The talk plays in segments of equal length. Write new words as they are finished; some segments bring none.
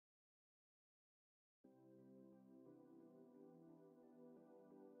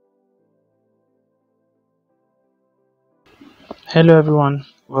Hello everyone,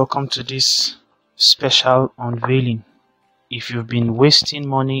 welcome to this special unveiling. If you've been wasting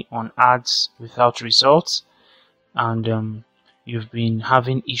money on ads without results and you've been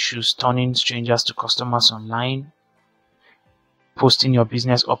having issues turning strangers to customers online, posting your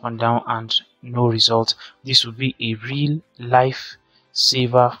business up and down and no result, this will be a real life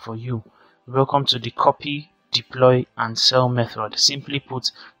saver for you. Welcome to the copy, deploy and sell method. Simply put,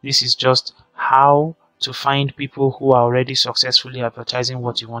 this is just how to find people who are already successfully advertising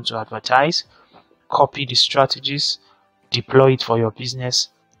what you want to advertise, copy the strategies, deploy it for your business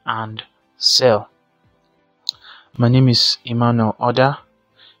and sell. My name is Emmanuel Oda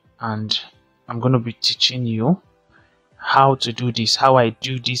and I'm going to be teaching you how to do this, how I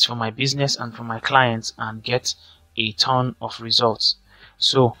do this for my business and for my clients and get a ton of results.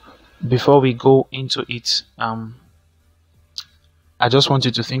 So before we go into it, I just want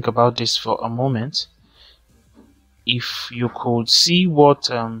you to think about this for a moment. If you could see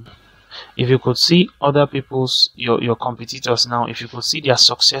if you could see other people's your competitors now, if you could see their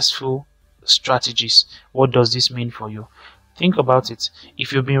successful strategies, what does this mean for you? Think about it.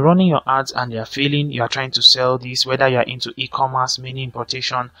 If you've been running your ads and they are failing, you are trying to sell this, whether you are into e-commerce, mini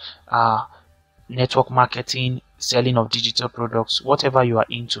importation, network marketing, selling of digital products, whatever you are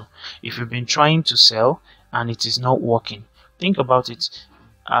into, if you've been trying to sell and it is not working, think about it.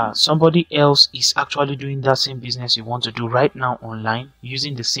 Somebody else is actually doing that same business you want to do right now online,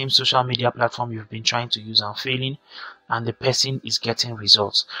 using the same social media platform you've been trying to use and failing, and the person is getting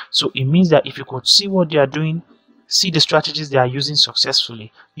results. So it means that if you could see what they are doing, see the strategies they are using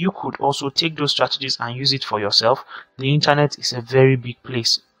successfully, you could also take those strategies and use it for yourself. The internet is a very big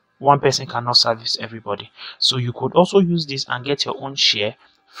place. One person cannot service everybody. So you could also use this and get your own share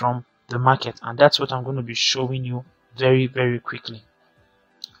from the market, and that's what I'm going to be showing you very, very quickly.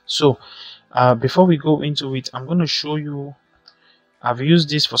 So before we go into it, I'm going to show you, I've used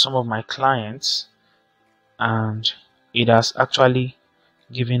this for some of my clients and it has actually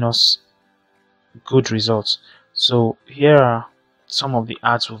given us good results. So here are some of the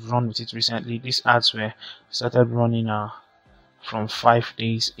ads we've run with it recently. These ads were started running from 5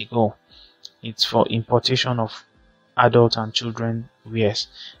 days ago. It's for importation of adult and children wears,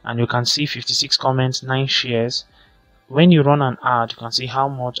 and you can see 56 comments, 9 shares. When you run an ad, you can see how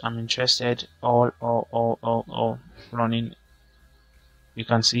much I'm interested, all running. You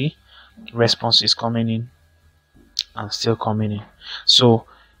can see responses coming in and still coming in. So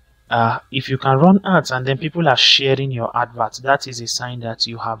if you can run ads and then people are sharing your advert, that is a sign that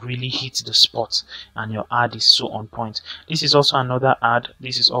you have really hit the spot and your ad is so on point. This is also another ad.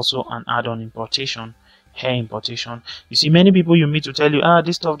 This is also an ad on importation, hair importation. You see many people you meet to tell you,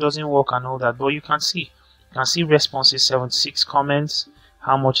 this stuff doesn't work and all that, but you can see responses, 76 comments.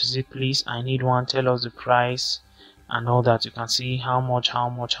 How much is it, please? I need one. Tell us the price and all that. You can see how much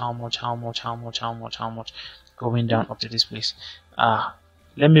going down up to this place.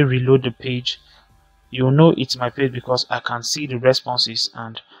 Let me reload the page. You'll know it's my page because I can see the responses,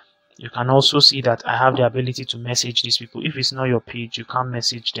 and you can also see that I have the ability to message these people. If it's not your page, you can't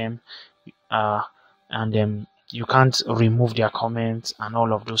message them, and you can't remove their comments and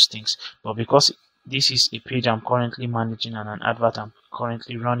all of those things. But because this is a page I'm currently managing and an advert I'm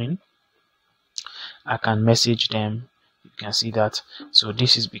currently running, I can message them. You can see that. So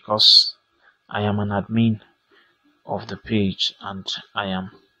this is because I am an admin of the page and I am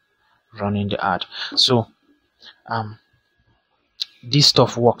running the ad. So this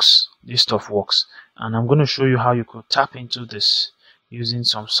stuff works. And I'm going to show you how you could tap into this using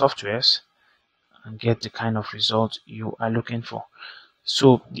some softwares and get the kind of result you are looking for.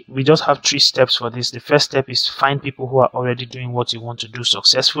 So we just have 3 steps for this. The first step is find people who are already doing what you want to do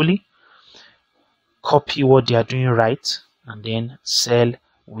successfully, copy what they are doing right, and then sell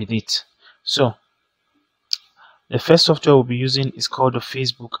with it. So the first software we'll be using is called the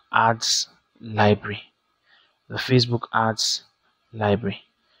Facebook Ads Library. The Facebook Ads Library.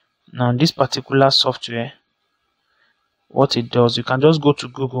 Now this particular software, what it does, you can just go to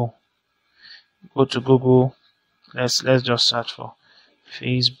Google. Let's just search for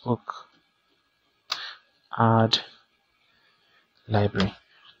Facebook Ad Library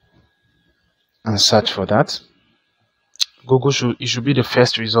and search for that. It should be the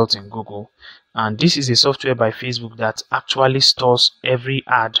first result in Google, and this is a software by Facebook that actually stores every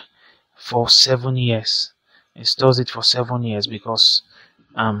ad for 7 years. It stores it for 7 years because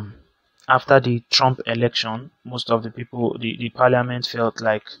after the Trump election, most of the people, the parliament felt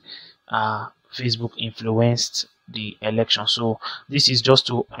like Facebook influenced the election. So this is just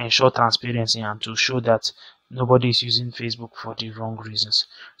to ensure transparency and to show that nobody is using Facebook for the wrong reasons.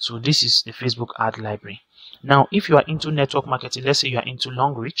 So this is the Facebook Ad Library. Now if you are into network marketing, let's say you are into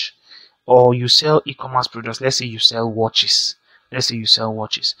long reach, or you sell e-commerce products, let's say you sell watches,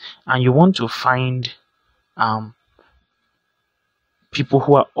 and you want to find people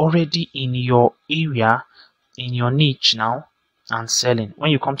who are already in your area, in your niche now, and selling.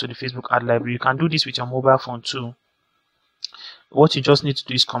 When you come to the Facebook ad library, you can do this with your mobile phone too. What you just need to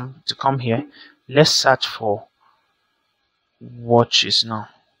do is come here. Let's search for watches now.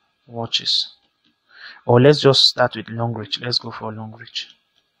 Watches. Or let's just start with long reach. Let's go for long reach.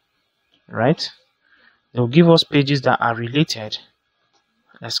 Right? They'll give us pages that are related.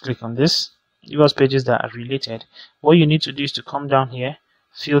 Let's click on this. Give us pages that are related. What you need to do is to come down here,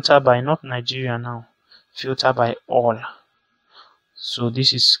 filter by, not Nigeria now, filter by all. So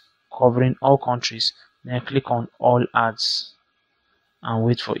this is covering all countries. Then click on all ads and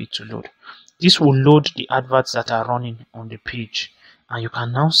wait for it to load. This will load the adverts that are running on the page, and you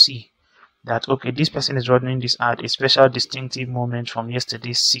can now see that, okay, this person is running this ad, a special distinctive moment from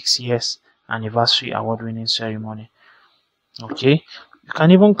yesterday's 6 years anniversary award-winning ceremony. Okay, you can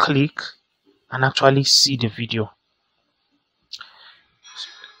even click and actually see the video.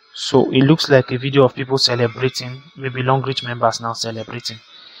 So it looks like a video of people celebrating, maybe long reach members now celebrating.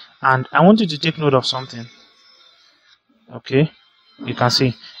 And I want you to take note of something. Okay, you can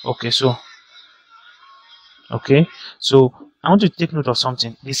see, okay, so I want you to take note of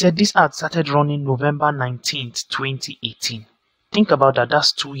something. They said this ad started running November 19th, 2018. Think about that.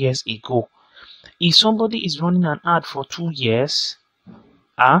 That's 2 years ago. If somebody is running an ad for 2 years,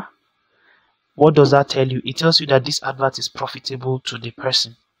 what does that tell you? It tells you that this advert is profitable to the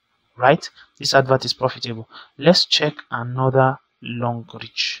person, right? This advert is profitable. Let's check another long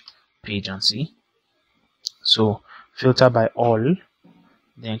reach page and see. So filter by all,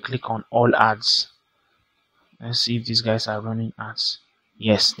 then click on all ads. Let's see if these guys are running ads.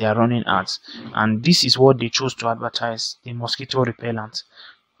 Yes, they are running ads, and this is what they chose to advertise, the mosquito repellent,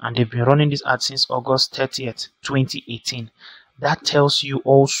 and they've been running this ad since August 30th, 2018. That tells you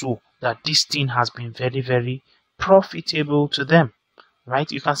also that this thing has been very, very profitable to them,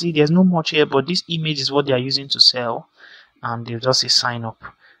 right? You can see there's no much here, but this image is what they are using to sell, and they'll just say sign up.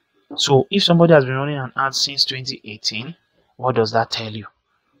 So if somebody has been running an ad since 2018, what does that tell you?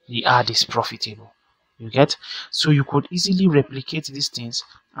 The ad is profitable. You get? So you could easily replicate these things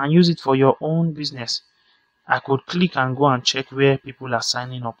and use it for your own business. I could click and go and check where people are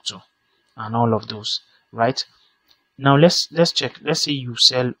signing up to and all of those, right? Now let's check. Let's say you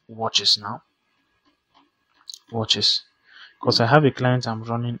sell watches now. Watches. Because I have a client I'm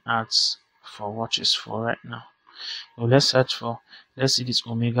running ads for watches for right now. So let's search for, let's see this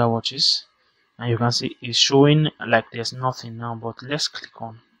Omega watches, and you can see it's showing like there's nothing now, but let's click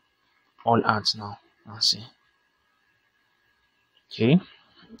on all ads now and see. Okay,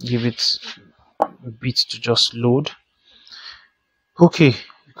 give it a bit to just load. Okay,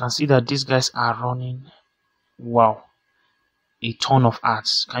 you can see that these guys are running, wow, a ton of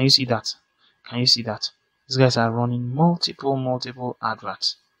ads. Can you see that? Can you see that? These guys are running multiple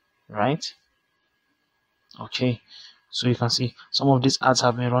adverts, right? Okay, so you can see some of these ads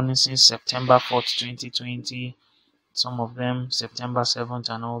have been running since September 4th, 2020, some of them September 7th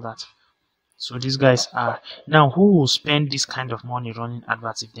and all that. So these guys are, now who will spend this kind of money running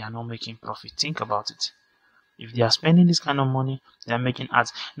adverts if they are not making profit? Think about it. If they are spending this kind of money, they are making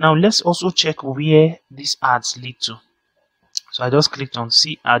ads. Now let's also check where these ads lead to. So I just clicked on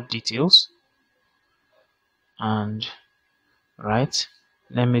see ad details, and right,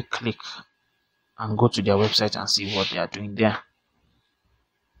 let me click and go to their website and see what they are doing there.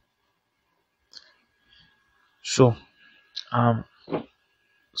 So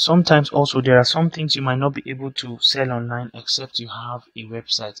sometimes also there are some things you might not be able to sell online except you have a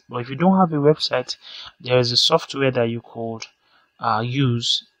website. But if you don't have a website, there is a software that you could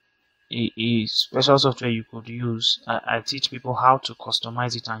use, a special software you could use. I teach people how to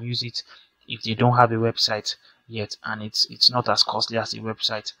customize it and use it if they don't have a website yet, and it's not as costly as a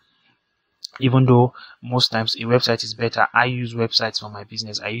website. Even though most times a website is better, I use websites for my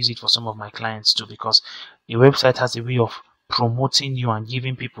business. I use it for some of my clients too, because a website has a way of promoting you and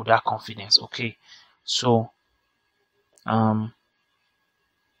giving people that confidence. Okay, so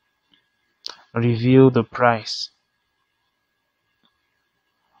reveal the price.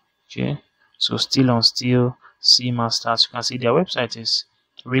 Okay, so Still on Still, Seamasters, you can see their website is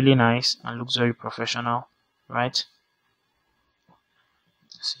really nice and looks very professional, right?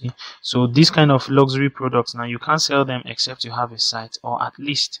 See, so this kind of luxury products, now you can't sell them except you have a site or at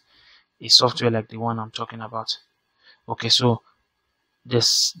least a software like the one I'm talking about. Okay, so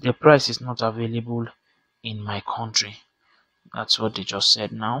the price is not available in my country. That's what they just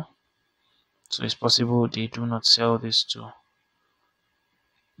said now. So it's possible they do not sell this to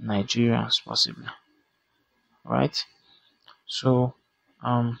Nigerians, possibly, right? So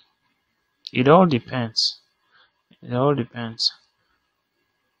it all depends. It all depends.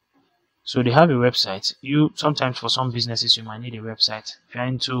 So they have a website. You sometimes, for some businesses, you might need a website. If you're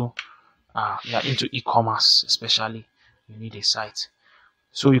into e-commerce, especially, you need a site.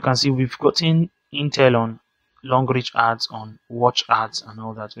 So you can see we've gotten intel on long reach ads, on watch ads, and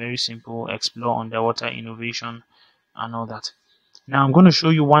all that. Very simple. Explore underwater innovation and all that. Now I'm going to show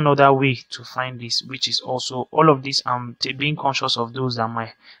you one other way to find this, which is also all of this. I'm being conscious of those that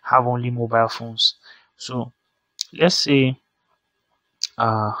might have only mobile phones. So let's say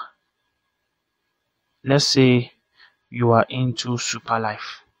you are into Super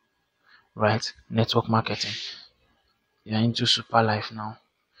Life, right? Network marketing. You're into Super Life now.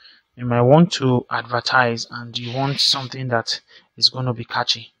 You might want to advertise and you want something that is going to be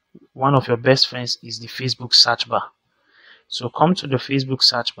catchy. One of your best friends is the Facebook search bar. So come to the Facebook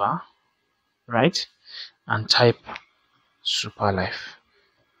search bar, right, and type Super Life.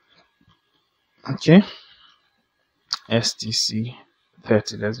 Okay, STC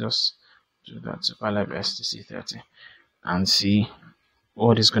 30. Let's just do that. Super Life STC 30 and see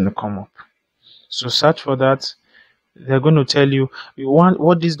what is going to come up. So search for that. They're going to tell you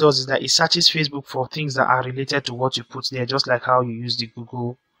what this does is that it searches Facebook for things that are related to what you put there, just like how you use the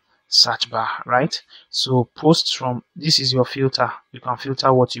Google search bar, right? So posts from, this is your filter. You can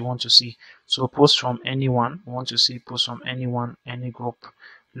filter what you want to see. So posts from anyone. You want to see posts from anyone, any group.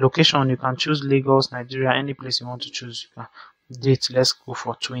 Location, you can choose Lagos, Nigeria, any place you want to choose. You can date, let's go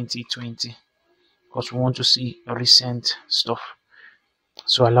for 2020 because we want to see recent stuff.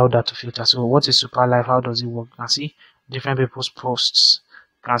 So allow that to filter. So what is Super Life? How does it work? You can see different people's posts.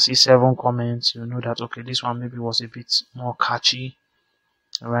 You can see 7 comments. You know that, okay, this one maybe was a bit more catchy.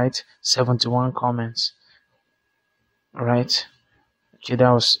 Right, 71 comments. Right, okay, that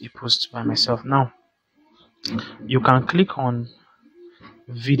was a post by myself. Now you can click on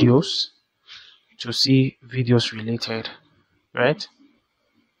videos to see videos related, right?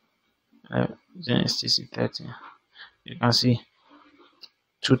 Then STC 30. You can see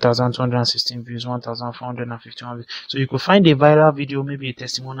 2,216 views, 1,451 views. So you could find a viral video, maybe a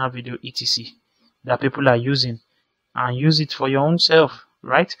testimonial video, etc., that people are using, and use it for your own self,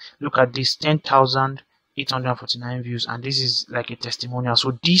 right? Look at this, 10,849 views, and this is like a testimonial.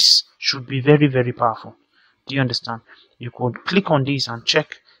 So this should be very, very powerful. Do you understand? You could click on this and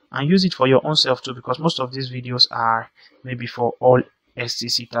check and use it for your own self too, because most of these videos are maybe for all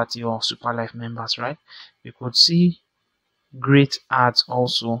STC 30 or Super Life members, right? You could see great ads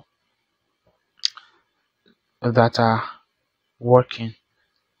also that are working,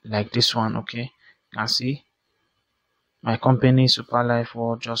 like this one. Okay, you can see my company Super Life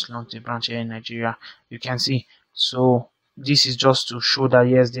World just launched a branch here in Nigeria. You can see. So this is just to show that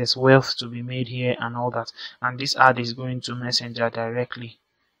yes, there's wealth to be made here and all that. And this ad is going to Messenger directly,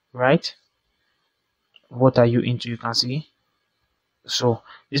 right? What are you into? You can see. So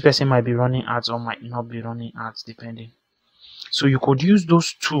this person might be running ads or might not be running ads, depending. So you could use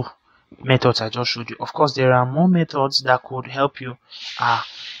those 2 methods I just showed you. Of course, there are more methods that could help you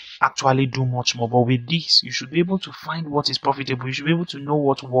actually do much more, but with this you should be able to find what is profitable. You should be able to know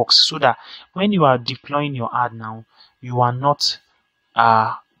what works, so that when you are deploying your ad now, you are not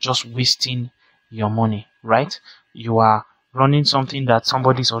just wasting your money, right? You are running something that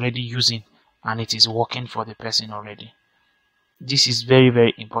somebody is already using and it is working for the person already. This is very,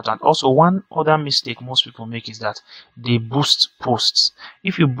 very important. Also, one other mistake most people make is that they boost posts.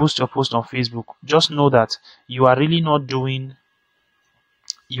 If you boost your post on Facebook, just know that you are really not doing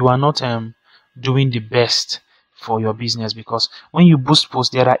doing the best for your business, because when you boost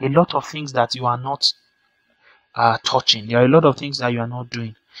posts, there are a lot of things that you are not touching. There are a lot of things that you are not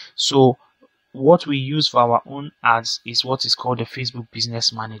doing. So what we use for our own ads is what is called the Facebook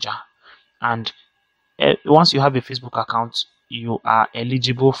Business Manager, and once you have a Facebook account, you are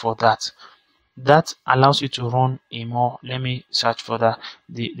eligible for that. That allows you to run a more, let me search for that.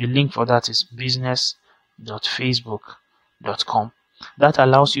 The link for that is business.facebook.com. That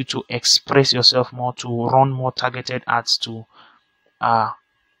allows you to express yourself more, to run more targeted ads, to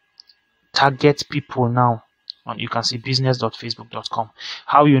target people now. And you can see business.facebook.com.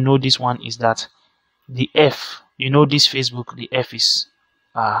 How you know this one is that the F, you know this Facebook, the F is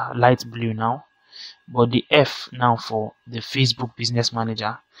light blue now, but the F now for the Facebook Business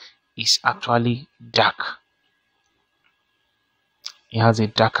Manager is actually dark. It has a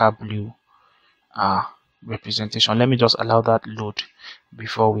darker blue representation. Let me just allow that load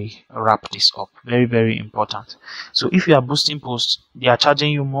before we wrap this up. Very, very important. So if you are boosting posts, they are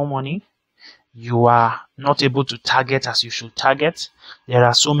charging you more money. you are not able to target as you should target. There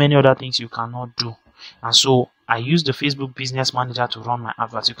are so many other things you cannot do. And so I use the Facebook Business Manager to run my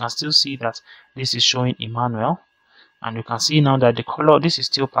adverts. You can still see that this is showing Emmanuel, and you can see now that the color, this is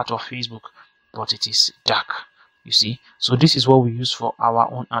still part of Facebook, but it is dark, you see. So this is what we use for our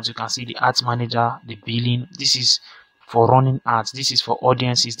own ads. You can see the ads manager, the billing. This is for running ads. This is for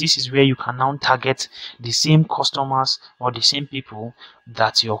audiences. This is where you can now target the same customers or the same people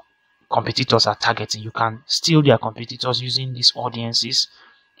that your competitors are targeting. You can steal their competitors using these audiences,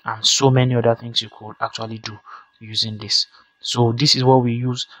 and so many other things you could actually do using this. So this is what we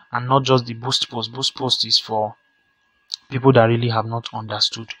use, and not just the boost post. Boost post is for people that really have not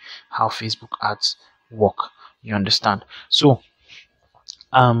understood how Facebook ads work, you understand. So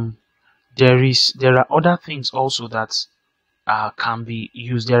there are other things also that can be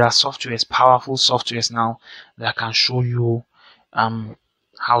used. There are softwares, powerful softwares now, that can show you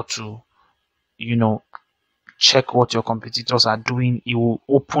how to, you know, check what your competitors are doing. It will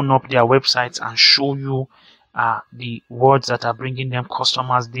open up their websites and show you the words that are bringing them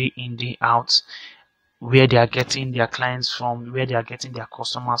customers day in, day out, where they are getting their clients from, where they are getting their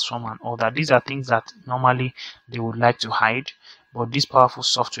customers from, and all that. These are things that normally they would like to hide, but these powerful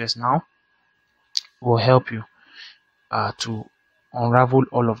softwares now will help you to unravel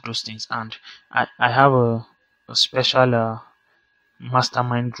all of those things. And I have a special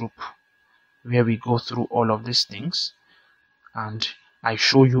mastermind group where we go through all of these things, and I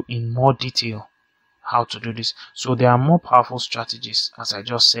show you in more detail how to do this. So there are more powerful strategies, as I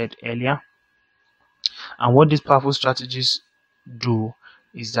just said earlier. And what these powerful strategies do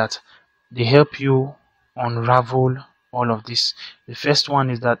is that they help you unravel all of this. The first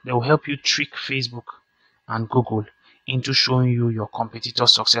one is that they will help you trick Facebook and Google into showing you your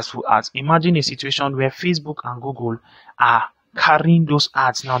competitors' successful ads. Imagine a situation where Facebook and Google are carrying those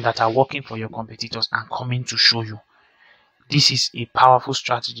ads now that are working for your competitors and coming to show you. This is a powerful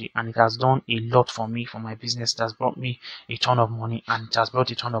strategy, and it has done a lot for me, for my business. It has brought me a ton of money, and it has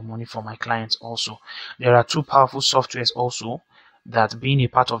brought a ton of money for my clients also. There are two powerful softwares also that, being a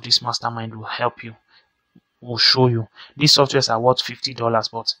part of this mastermind, will help you, will show you. These softwares are worth $50,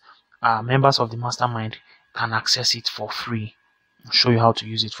 but members of the mastermind can access it for free. I'll show you how to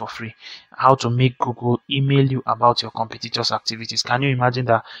use it for free. How to make Google email you about your competitors' activities. Can you imagine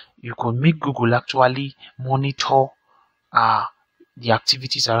that you could make Google actually monitor the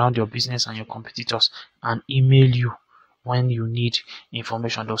activities around your business and your competitors, and email you when you need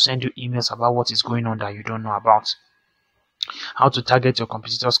information? They'll send you emails about what is going on that you don't know about. How to target your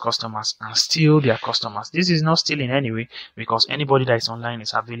competitors' customers and steal their customers. This is not stealing anyway, because anybody that is online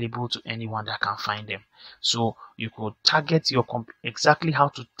is available to anyone that can find them. So you could target your exactly how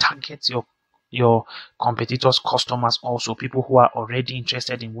to target your competitors' customers, also people who are already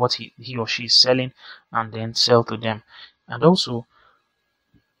interested in what he or she is selling, and then sell to them. And also,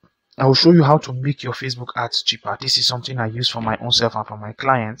 I will show you how to make your Facebook ads cheaper. This is something I use for my own self and for my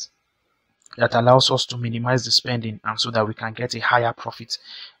clients, that allows us to minimize the spending, and so that we can get a higher profit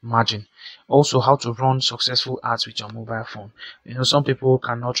margin. Also, how to run successful ads with your mobile phone. You know, some people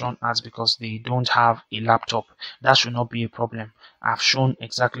cannot run ads because they don't have a laptop. That should not be a problem. I've shown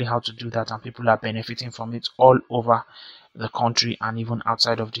exactly how to do that, and people are benefiting from it all over the country and even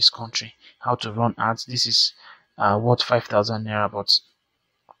outside of this country. How to run ads. This is worth 5,000 naira, but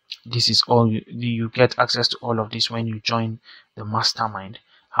this is all you get access to all of this when you join the mastermind.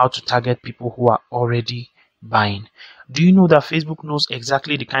 How to target people who are already buying. Do you know that Facebook knows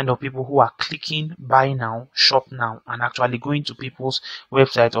exactly the kind of people who are clicking buy now, shop now, and actually going to people's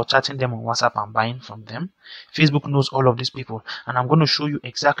websites or chatting them on WhatsApp and buying from them? Facebook knows all of these people, and I'm going to show you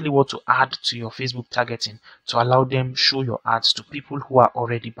exactly what to add to your Facebook targeting to allow them show your ads to people who are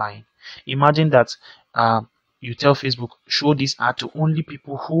already buying. Imagine that you tell Facebook, show this ad to only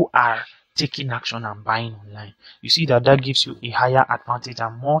people who are taking action and buying online. You see that gives you a higher advantage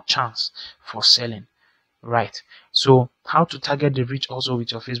and more chance for selling, right? So how to target the reach also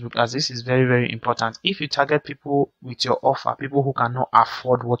with your Facebook ads. This is very, very important. If you target people with your offer, people who cannot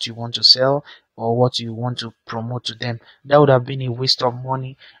afford what you want to sell or what you want to promote to them, that would have been a waste of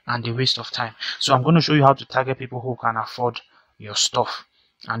money and a waste of time. So I'm going to show you how to target people who can afford your stuff.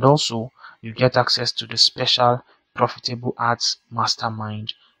 And also, you get access to the special Profitable Ads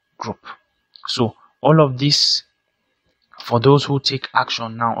Mastermind group. So all of this, for those who take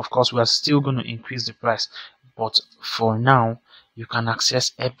action now, of course, we are still going to increase the price, but for now, you can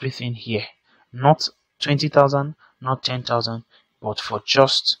access everything here. Not 20,000, not 10,000, but for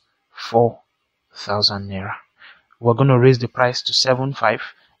just 4,000 naira. We're going to raise the price to 7,500,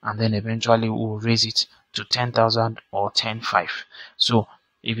 and then eventually we'll raise it to 10,000 or 10,500. So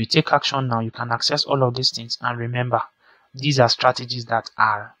If you take action now, you can access all of these things. And remember, these are strategies that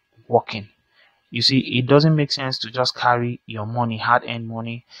are working. You see, it doesn't make sense to just carry your money, hard-earned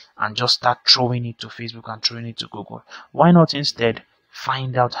money, and just start throwing it to Facebook and throwing it to Google. Why not instead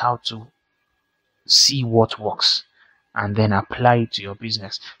find out how to see what works and then apply it to your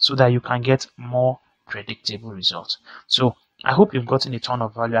business so that you can get more predictable results? So I hope you've gotten a ton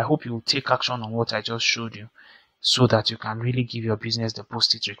of value. I hope you will take action on what I just showed you so that you can really give your business the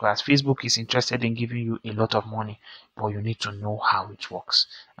boost it requires. Facebook is interested in giving you a lot of money, but you need to know how it works,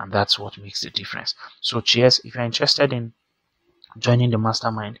 and that's what makes the difference. So cheers. If you're interested in joining the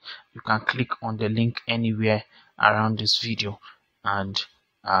mastermind, you can click on the link anywhere around this video, and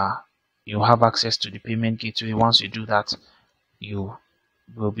you have access to the payment gateway. Once you do that, you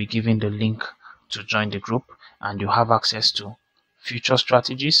will be given the link to join the group, and you have access to future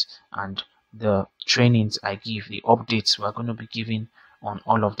strategies and the trainings I give, the updates we're going to be giving on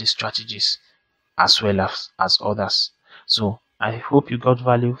all of these strategies as well as others. So I hope you got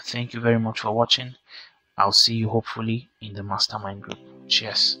value. Thank you very much for watching. I'll see you hopefully in the mastermind group.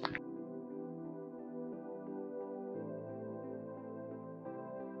 Cheers.